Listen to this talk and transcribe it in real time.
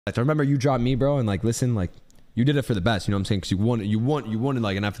I remember you dropped me, bro, and like, listen, like, you did it for the best. You know what I'm saying? Because you won in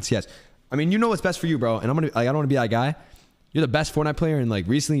like an FNCS. I mean, you know what's best for you, bro. And I'm gonna, like, I don't want to be that guy. You're the best Fortnite player, and like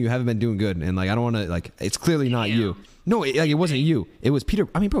recently you haven't been doing good. And like, I don't want to, like, it's clearly not you. No, it wasn't you. It was Peter.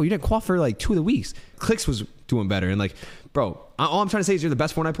 I mean, bro, you didn't qualify for like 2 of the weeks. Clix was doing better, and like, bro, all I'm trying to say is you're the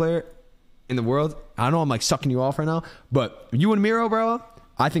best Fortnite player in the world. I know I'm like sucking you off right now, but you and Miro, bro,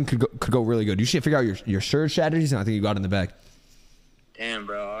 I think could go really good. You should figure out your surge strategies, and I think you got it in the bag. Damn,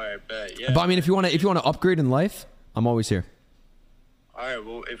 bro. All right, bet. Yeah. But I mean, if you want to upgrade in life, I'm always here. All right.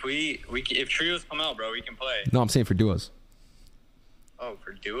 Well, if trios come out, bro, we can play. No, I'm saying for duos. Oh,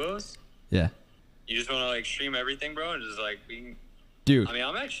 for duos? Yeah. You just want to like stream everything, bro, and just like Dude. I mean,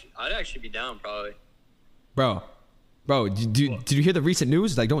 I'd actually be down probably. Bro, did you hear the recent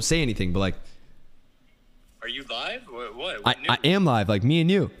news? Like, don't say anything, but like. Are you live? What I am live, like me and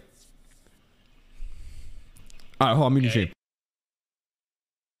you. All right, hold on, I'm muting stream.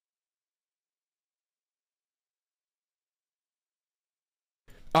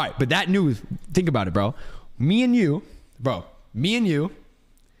 All right, but that news, think about it, bro. Me and you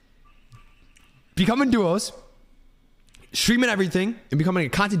becoming duos, streaming everything, and becoming a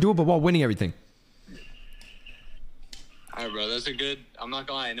content duo, but while winning everything. All right, bro, that's a good, I'm not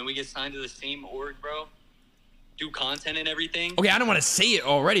gonna lie. And then we get signed to the same org, bro. Do content and everything. Okay, I don't want to say it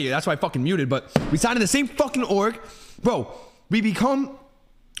already. That's why I fucking muted, but we signed in the same fucking org. Bro, we become,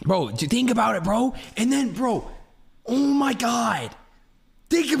 bro, think about it, bro. And then, bro, oh my God.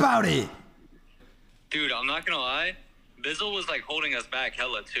 Think about it. Dude, I'm not gonna lie. Bizzle was like holding us back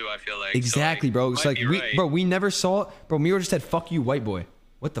hella too, I feel like. Exactly, so, bro. It's like, we never saw it. Bro, Miro just said, fuck you, white boy.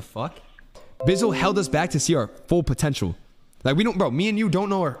 What the fuck? Bizzle held us back to see our full potential. Like, we don't, bro, me and you don't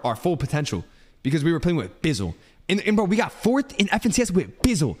know our full potential because we were playing with Bizzle. And bro, we got 4th in FNCS with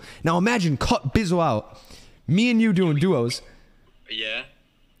Bizzle. Now imagine cut Bizzle out. Me and you doing duos. Yeah.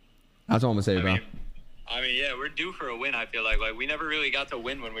 That's all I'm gonna say, bro. I mean, yeah, we're due for a win, I feel like. Like, we never really got to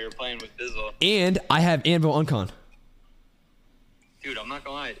win when we were playing with Bizzle. And I have Anvil Uncon. Dude, I'm not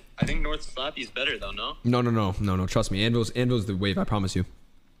gonna lie. I think North Slappy's better, though, no? No. Trust me. Anvil's the wave, I promise you.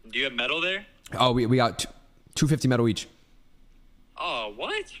 Do you have metal there? Oh, we got 250 metal each. Oh,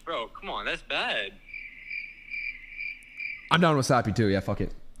 what? Bro, come on. That's bad. I'm down with Slappy, too. Yeah, fuck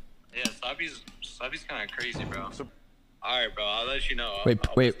it. Yeah, Slappy's kind of crazy, bro. All right, bro. I'll let you know. Wait,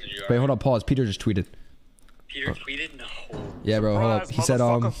 hold on. Pause. Peter just tweeted. Peter tweeted? No. Yeah, bro. Hold up. He said,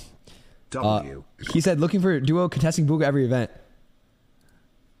 he said, looking for a duo contesting Bugha every event.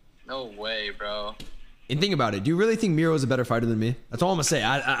 No way, bro. And think about it. Do you really think Miro is a better fighter than me? That's all I'm going to say.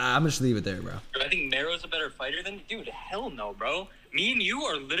 I'm just leave it there, bro. I think Mero's a better fighter than... Dude, hell no, bro. Me and you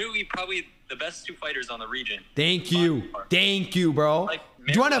are literally probably the best 2 fighters on the region. Thank you. Thank you, bro. Like,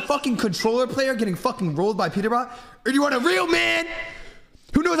 do you want a fucking controller player getting fucking rolled by PETERBOT? Or do you want a real man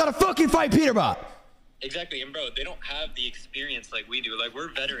who knows how to fucking fight PETERBOT? Exactly, and bro, they don't have the experience like we do. Like,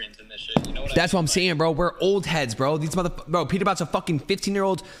 we're veterans in this shit. You know what That's what I'm saying, bro. We're old heads, bro. These bro, PETERBOT's a fucking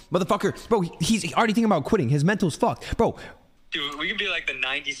 15-year-old motherfucker. Bro, he's already thinking about quitting. His mental's fucked. Bro. Dude, we can be like the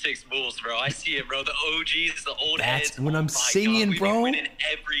 96 Bulls, bro. I see it, bro. The OGs, the old heads. That's what I'm saying, bro. We've been winning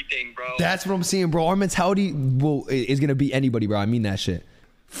everything, bro. That's what I'm saying, bro. Our mentality is going to beat anybody, bro. I mean that shit.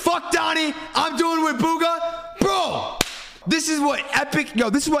 Fuck Donnie. I'm doing with Bugha. Bro, this is what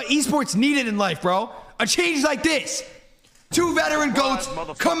this is what esports needed in life, bro. A change like this. 2 veteran goats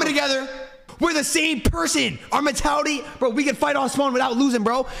coming together. We're the same person. Our mentality, bro, we can fight on spawn without losing,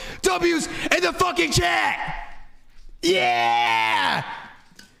 bro. W's in the fucking chat. Yeah!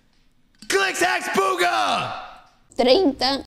 Clix X Bugha! 30.